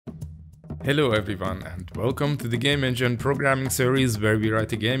Hello everyone and welcome to the Game Engine programming series where we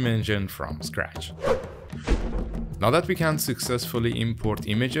write a game engine from scratch. Now that we can successfully import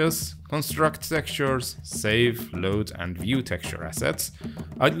images, construct textures, save, load and view texture assets,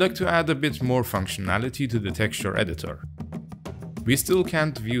 I'd like to add a bit more functionality to the texture editor. We still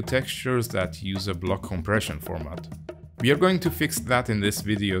can't view textures that use a block compression format. We are going to fix that in this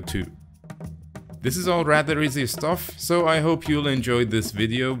video too. This is all rather easy stuff, so I hope you'll enjoy this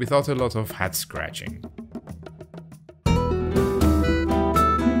video without a lot of head scratching.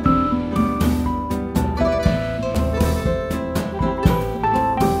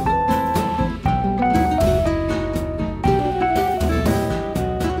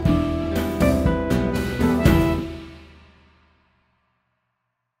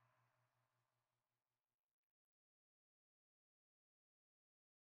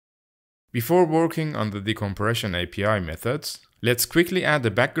 Before working on the decompression API methods, let's quickly add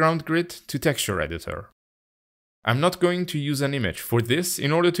a background grid to texture editor. I'm not going to use an image for this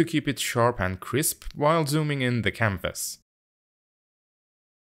in order to keep it sharp and crisp while zooming in the canvas.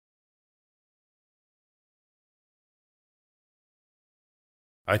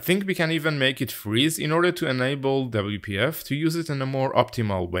 I think we can even make it freeze in order to enable WPF to use it in a more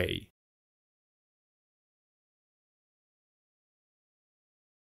optimal way.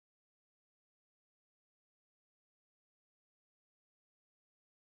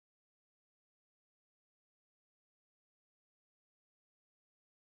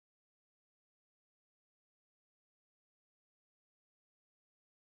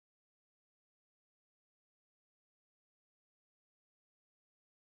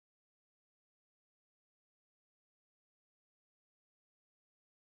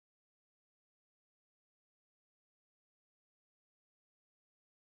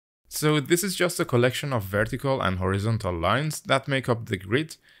 So this is just a collection of vertical and horizontal lines that make up the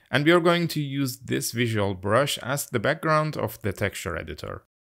grid, and we are going to use this visual brush as the background of the texture editor.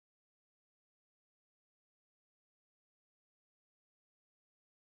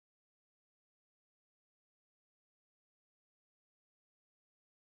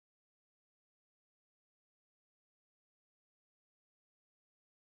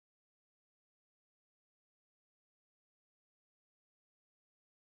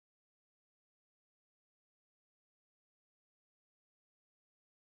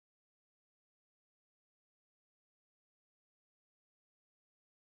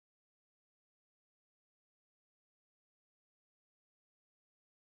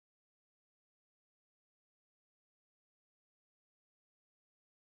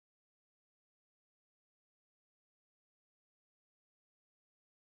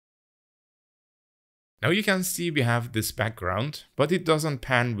 Now you can see we have this background, but it doesn't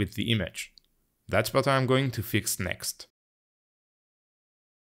pan with the image. That's what I'm going to fix next.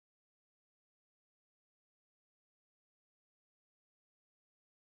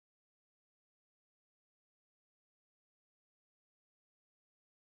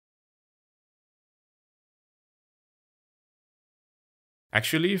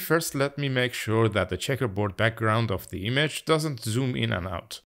 Actually, first let me make sure that the checkerboard background of the image doesn't zoom in and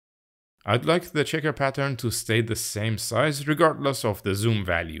out. I'd like the checker pattern to stay the same size regardless of the zoom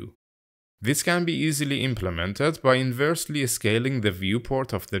value. This can be easily implemented by inversely scaling the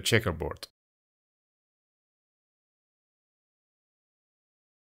viewport of the checkerboard.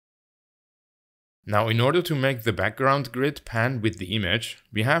 Now, in order to make the background grid pan with the image,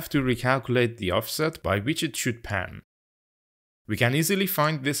 we have to recalculate the offset by which it should pan. We can easily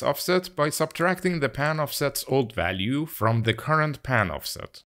find this offset by subtracting the pan offset's old value from the current pan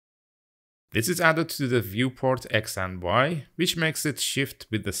offset. This is added to the viewport X and Y, which makes it shift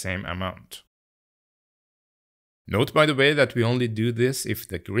with the same amount. Note by the way that we only do this if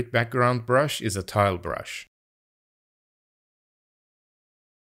the grid background brush is a tile brush.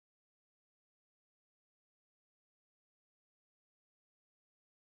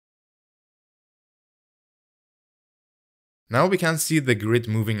 Now we can see the grid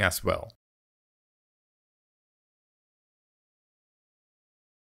moving as well.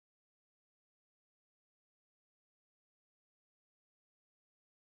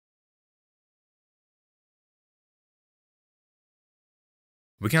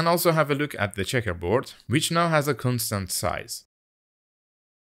 We can also have a look at the checkerboard, which now has a constant size.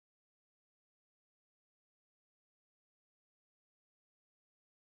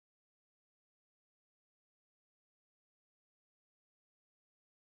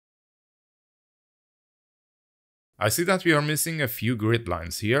 I see that we are missing a few grid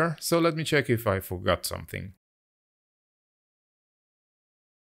lines here, so let me check if I forgot something.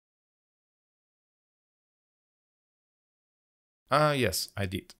 Yes, I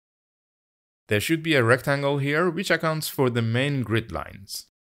did. There should be a rectangle here which accounts for the main grid lines.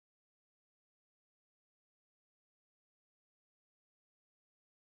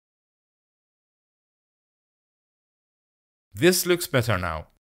 This looks better now.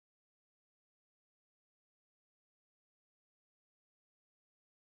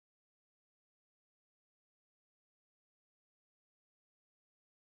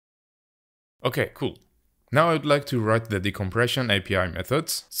 Okay, cool. Now I would like to write the decompression API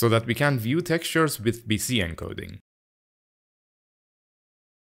methods so that we can view textures with BC encoding.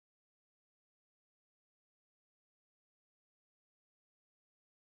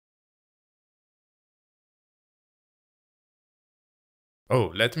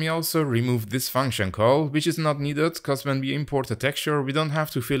 Oh, let me also remove this function call, which is not needed because when we import a texture, we don't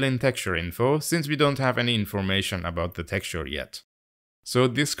have to fill in texture info since we don't have any information about the texture yet. So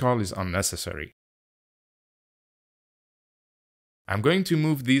this call is unnecessary. I'm going to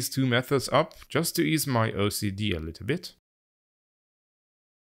move these two methods up just to ease my OCD a little bit.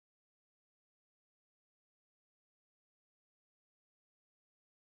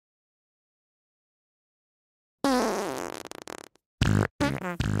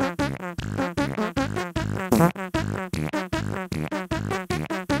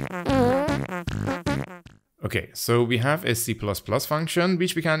 Okay, so we have a C++ function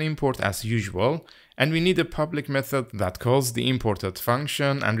which we can import as usual, and we need a public method that calls the imported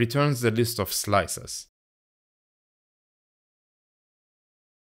function and returns the list of slices.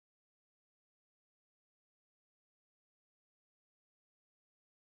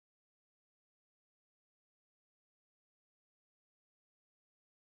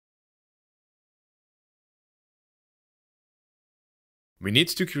 We need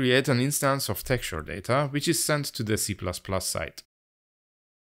to create an instance of texture data, which is sent to the C++ site.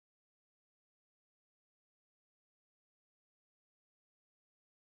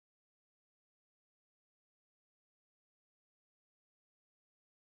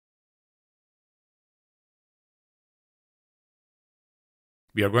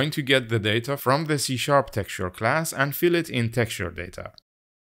 We are going to get the data from the C# texture class and fill it in texture data.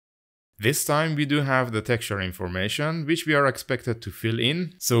 This time we do have the texture information, which we are expected to fill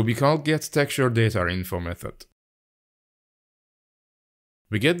in, so we call getTextureDataInfo method.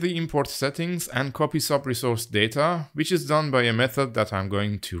 We get the import settings and copy sub-resource data, which is done by a method that I'm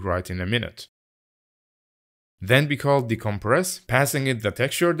going to write in a minute. Then we call decompress, passing it the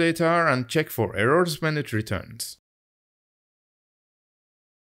texture data and check for errors when it returns.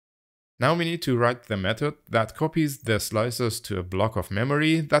 Now we need to write the method that copies the slices to a block of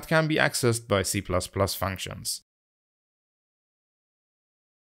memory that can be accessed by C++ functions.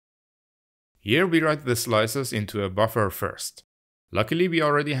 Here we write the slices into a buffer first. Luckily we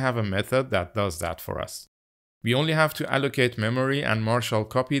already have a method that does that for us. We only have to allocate memory and marshal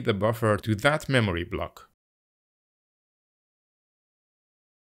copy the buffer to that memory block.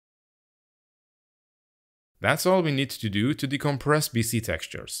 That's all we need to do to decompress BC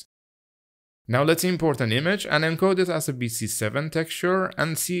textures. Now let's import an image and encode it as a BC7 texture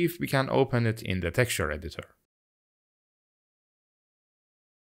and see if we can open it in the texture editor.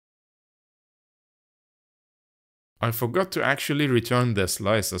 I forgot to actually return the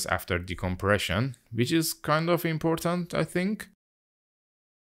slices after decompression, which is kind of important, I think.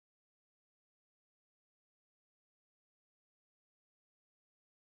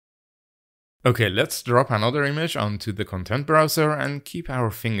 Okay, let's drop another image onto the content browser and keep our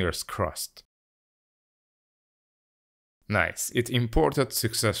fingers crossed. Nice, it imported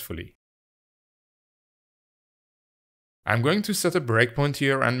successfully. I'm going to set a breakpoint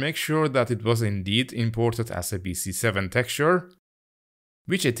here and make sure that it was indeed imported as a BC7 texture,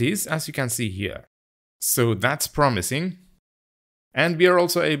 which it is, as you can see here. So that's promising. And we are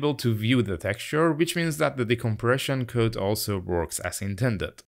also able to view the texture, which means that the decompression code also works as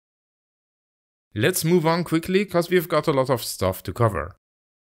intended. Let's move on quickly, because we've got a lot of stuff to cover.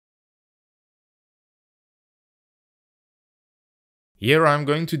 Here I'm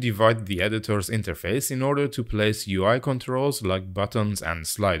going to divide the editor's interface in order to place UI controls like buttons and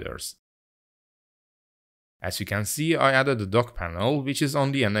sliders. As you can see, I added a dock panel, which is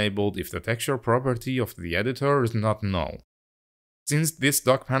only enabled if the texture property of the editor is not null. Since this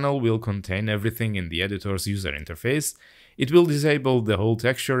dock panel will contain everything in the editor's user interface, it will disable the whole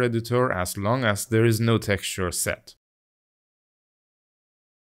texture editor as long as there is no texture set.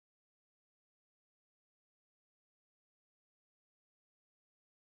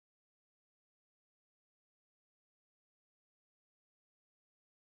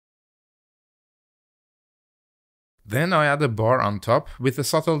 Then I add a bar on top with a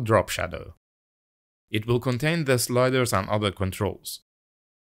subtle drop shadow. It will contain the sliders and other controls.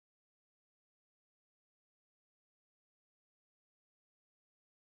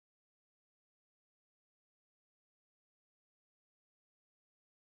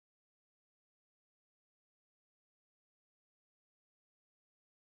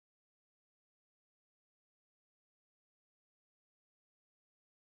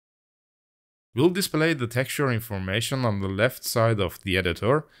 will display the texture information on the left side of the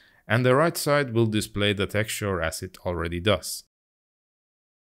editor, and the right side will display the texture as it already does.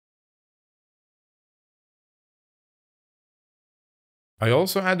 I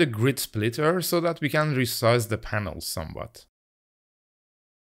also add a grid splitter so that we can resize the panels somewhat.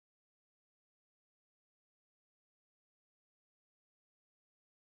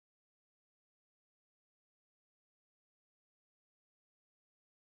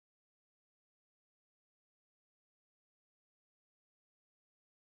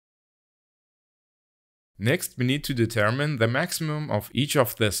 Next, we need to determine the maximum of each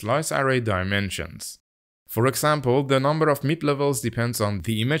of the slice array dimensions. For example, the number of MIP levels depends on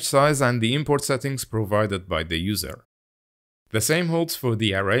the image size and the import settings provided by the user. The same holds for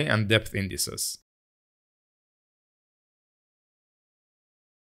the array and depth indices.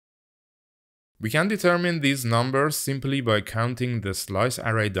 We can determine these numbers simply by counting the slice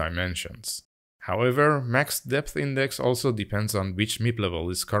array dimensions. However, max depth index also depends on which MIP level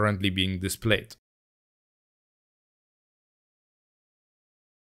is currently being displayed.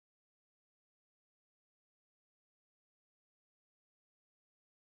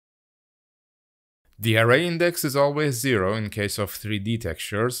 The array index is always 0 in case of 3D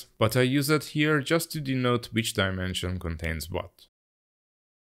textures, but I use it here just to denote which dimension contains what.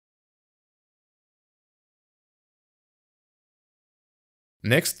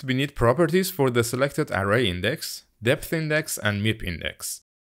 Next, we need properties for the selected array index, depth index, and MIP index.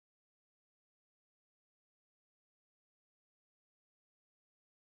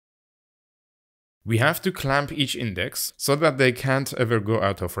 We have to clamp each index so that they can't ever go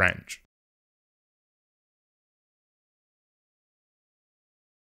out of range.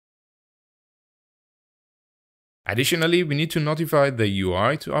 Additionally, we need to notify the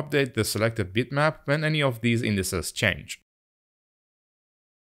UI to update the selected bitmap when any of these indices change.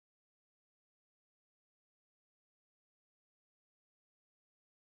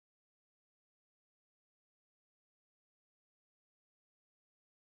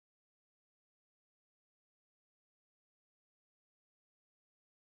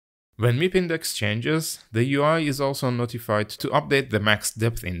 When MIP index changes, the UI is also notified to update the max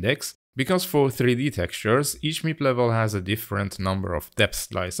depth index, because for 3D textures, each MIP level has a different number of depth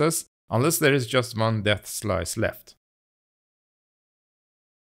slices, unless there is just one depth slice left.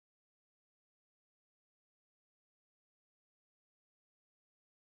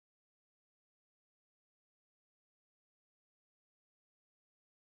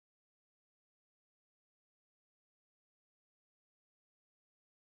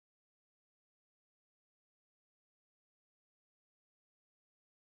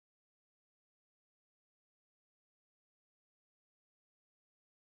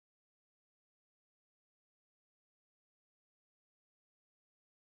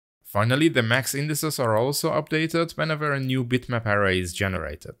 Finally, the max indices are also updated whenever a new bitmap array is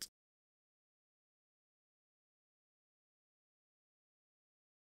generated.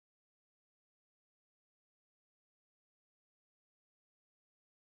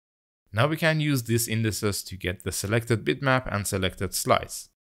 Now we can use these indices to get the selected bitmap and selected slice.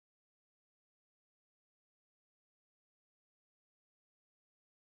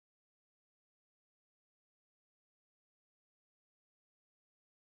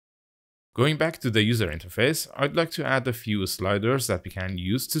 Going back to the user interface, I'd like to add a few sliders that we can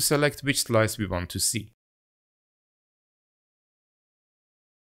use to select which slice we want to see.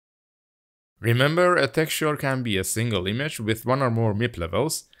 Remember, a texture can be a single image with one or more MIP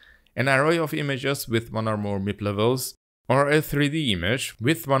levels, an array of images with one or more MIP levels, or a 3D image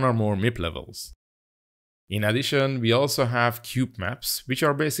with one or more MIP levels. In addition, we also have cube maps, which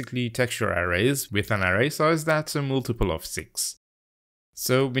are basically texture arrays with an array size that's a multiple of 6.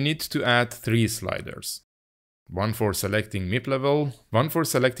 So we need to add 3 sliders. One for selecting MIP level, one for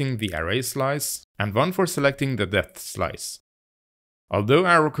selecting the array slice, and one for selecting the depth slice. Although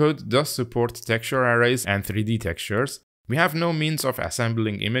our code does support texture arrays and 3D textures, we have no means of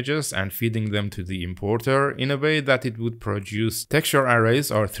assembling images and feeding them to the importer in a way that it would produce texture arrays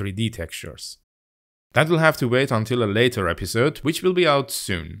or 3D textures. That will have to wait until a later episode, which will be out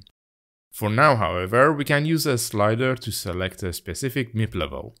soon. For now, however, we can use a slider to select a specific MIP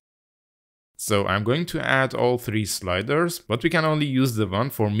level. So I'm going to add all 3 sliders, but we can only use the one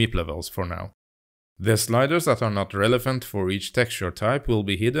for MIP levels for now. The sliders that are not relevant for each texture type will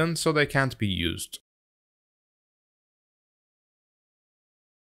be hidden, so they can't be used.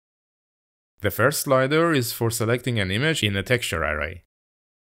 The first slider is for selecting an image in a texture array.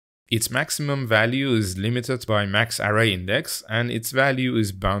 Its maximum value is limited by max array index, and its value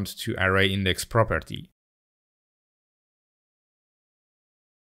is bound to array index property.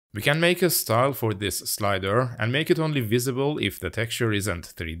 We can make a style for this slider and make it only visible if the texture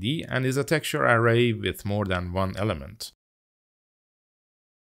isn't 3D and is a texture array with more than one element.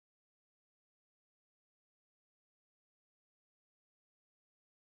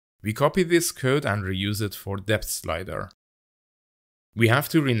 We copy this code and reuse it for depth slider. We have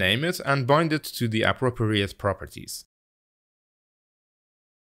to rename it and bind it to the appropriate properties.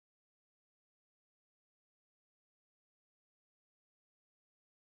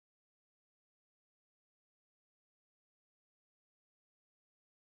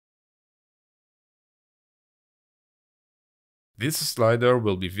 This slider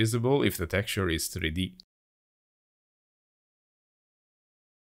will be visible if the texture is 3D.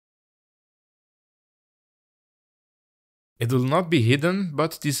 It will not be hidden,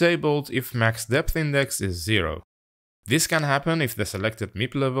 but disabled if max depth index is 0. This can happen if the selected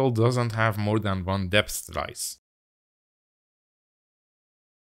MIP level doesn't have more than one depth slice.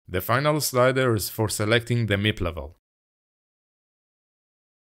 The final slider is for selecting the MIP level.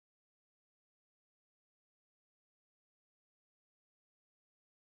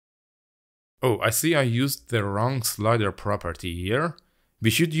 Oh, I see I used the wrong slider property here. We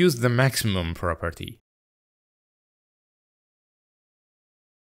should use the maximum property.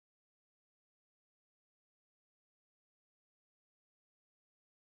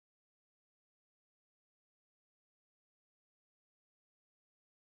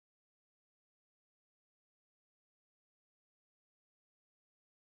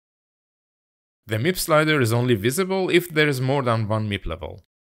 The MIP slider is only visible if there is more than one MIP level.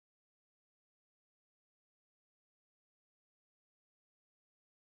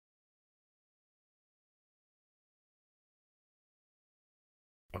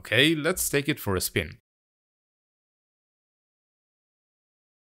 Okay, let's take it for a spin.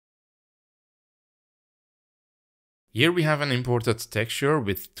 Here we have an imported texture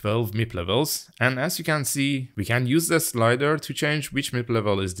with 12 MIP levels, and as you can see, we can use the slider to change which MIP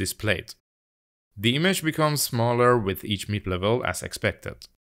level is displayed. The image becomes smaller with each MIP level as expected.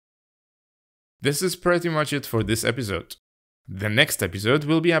 This is pretty much it for this episode. The next episode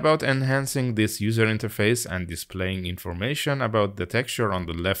will be about enhancing this user interface and displaying information about the texture on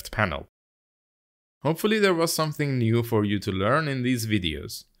the left panel. Hopefully there was something new for you to learn in these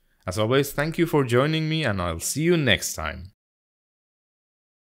videos. As always, thank you for joining me and I'll see you next time.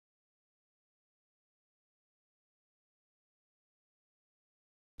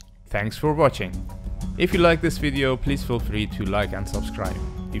 Thanks for watching. If you like this video, please feel free to like and subscribe.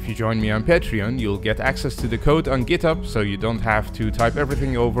 If you join me on Patreon, you'll get access to the code on GitHub, so you don't have to type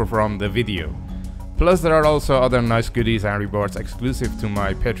everything over from the video. Plus there are also other nice goodies and rewards exclusive to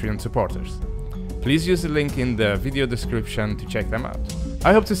my Patreon supporters. Please use the link in the video description to check them out.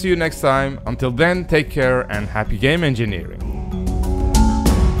 I hope to see you next time. Until then, take care and happy game engineering!